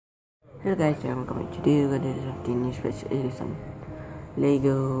Hello guys, I'm coming today. We're gonna do something new special, some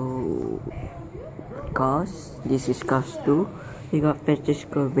Lego cars. This is cars 2. We got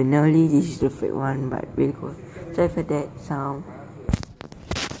Francesco Bernouli. This is the fake one, but really cool. Sorry for that sound.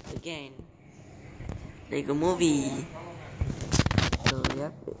 Again, Lego movie. So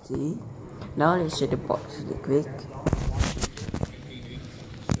yep, let's see. Now let's show the box really quick.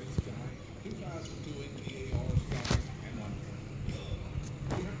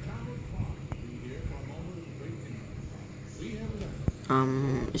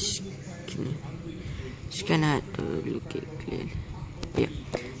 It's kinda hard to look it clearly. Yeah,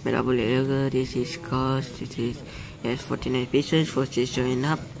 but I will this is cost. This is 49 pieces for showing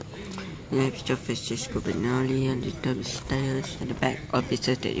up. And I picture Francesco Bernouli on the top is styles and the back all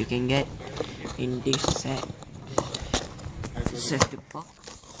pieces that you can get in this set. This is the box.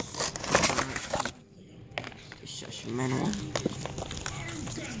 Such manual.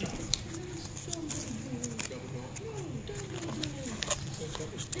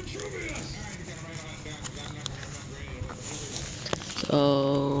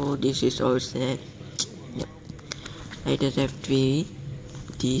 So this is all set. Yep. I just have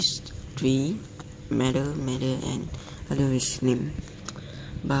these three medal and other is slim.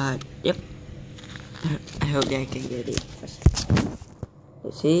 But yep. I hope that I can get it first.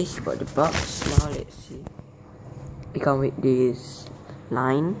 Let's see about the box. Now let's see. It comes with this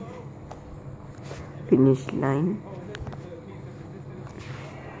line. Finish line.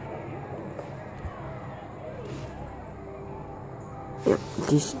 Yep,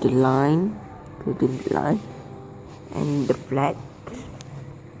 this is the line, and the flag,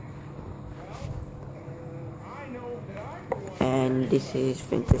 and this is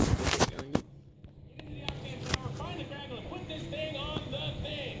Francesco.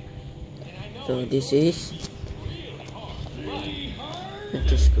 So this is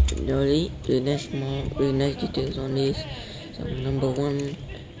Francesco Bernouli. Really nice details on this. So number one,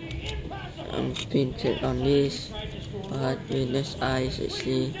 printed on this. But really nice eyes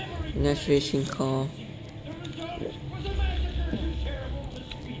actually, nice racing car,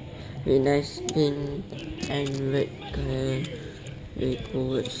 really nice pink and red color, very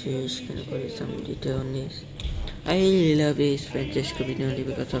cool actually. Just gonna put some detail on this. I really love this Francesco Bernouli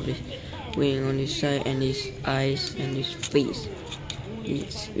because of his wing on his side and his eyes and his face.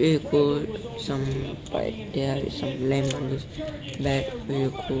 It's really cool. Some right there is some lamp on his back,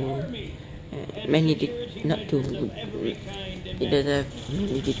 really cool. Many not too good. It doesn't have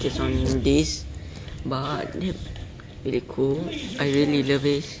many details on this, but really cool. I really love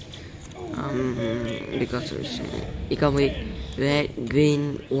it. Because it comes with red,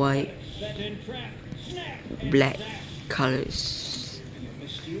 green, white, black colors.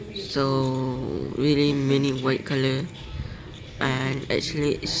 So really many white color, and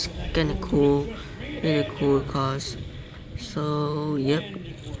actually it's kinda cool, really cool cars. So yep,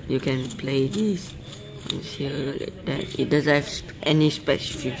 you can play this here like that. It doesn't have any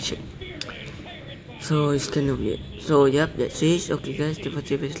specification, so it's kind of weird. So yep, that's it. Okay guys, if you like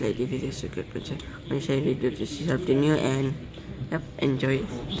the video, subscribe, and share video to see something new, and yep, enjoy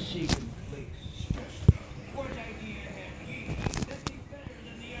it.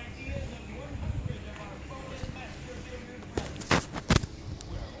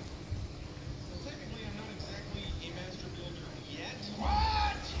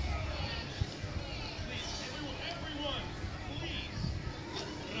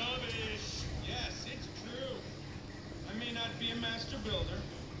 Be a master builder.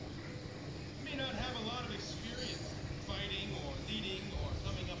 I may not have a lot of experience fighting or leading or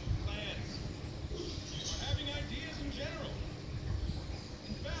coming up with plans or having ideas in general.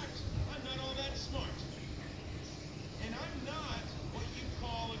 In fact, I'm not all that smart. And I'm not what you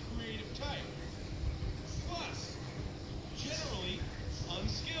call a creative type. Plus, generally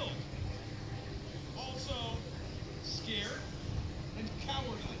unskilled. Also, scared and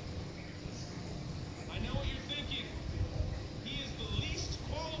cowardly. I know what you're thinking. He is the least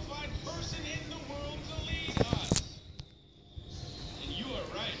qualified person in the world to lead us. And you are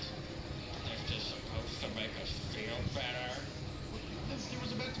right. That's just supposed to make us feel better. There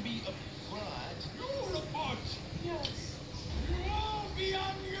was about to be a but. You're a but! Yes. You're all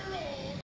beyond your own.